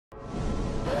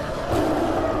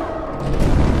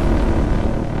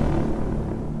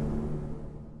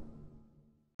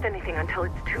until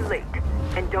it's too late.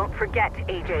 And don't forget,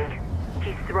 AJ,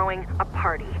 he's throwing a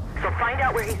party. So find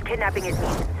out where he's kidnapping his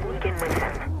niece and sneak in with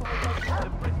him.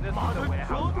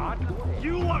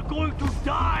 You are going to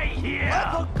die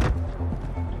here!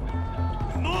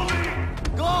 Move!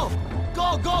 Go!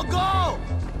 Go, go, go!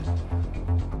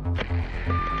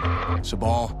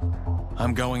 Sabal,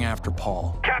 I'm going after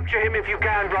Paul. Capture him if you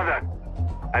can, brother.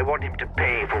 I want him to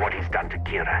pay for what he's done to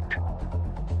Kirat.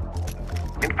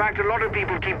 In fact, a lot of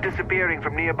people keep disappearing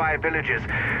from nearby villages,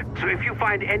 so if you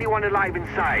find anyone alive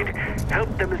inside,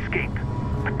 help them escape.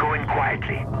 But go in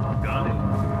quietly. Got it.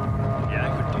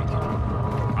 Yeah, I could take it.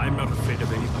 I'm not afraid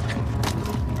of anybody.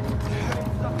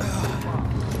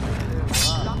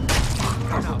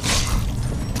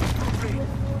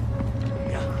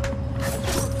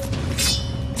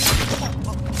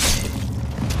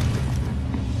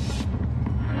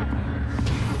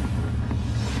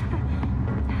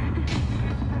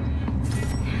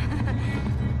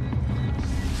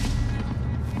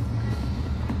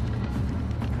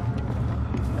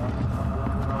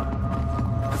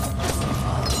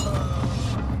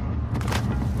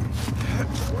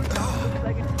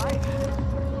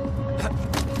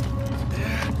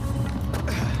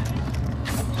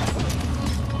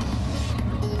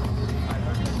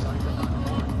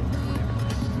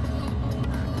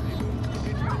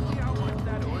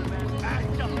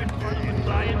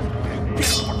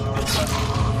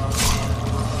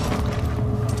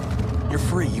 You're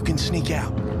free. You can sneak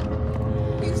out.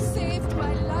 You saved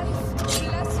my life.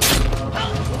 Bless you.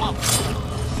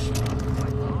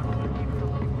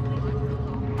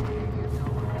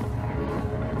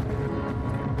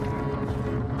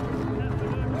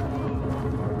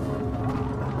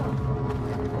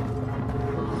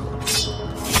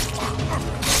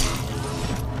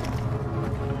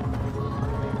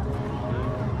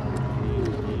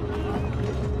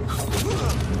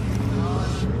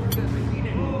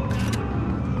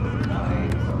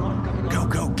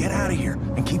 Go, get out of here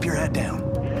and keep your head down.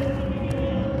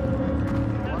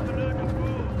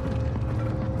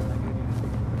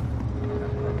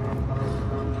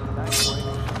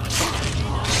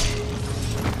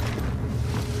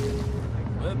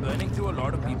 We're burning through a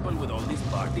lot of people with all these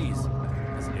parties.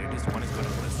 This latest one is gonna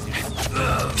put a serious...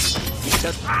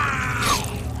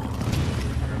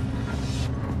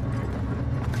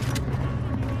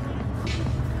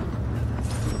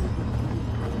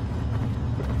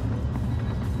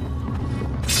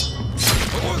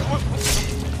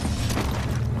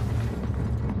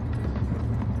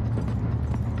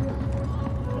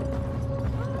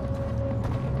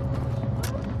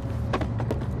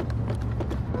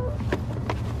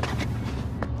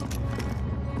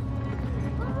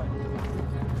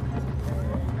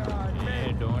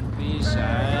 Hey, don't be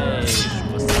shy.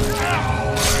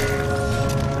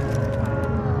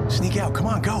 Sneak out. Come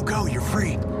on, go. You're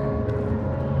free.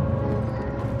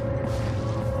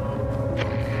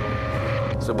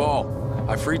 Sabal,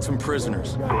 I freed some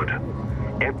prisoners. Good.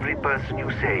 Every person you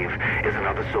save is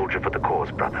another soldier for the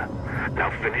cause, brother. Now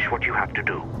finish what you have to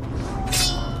do.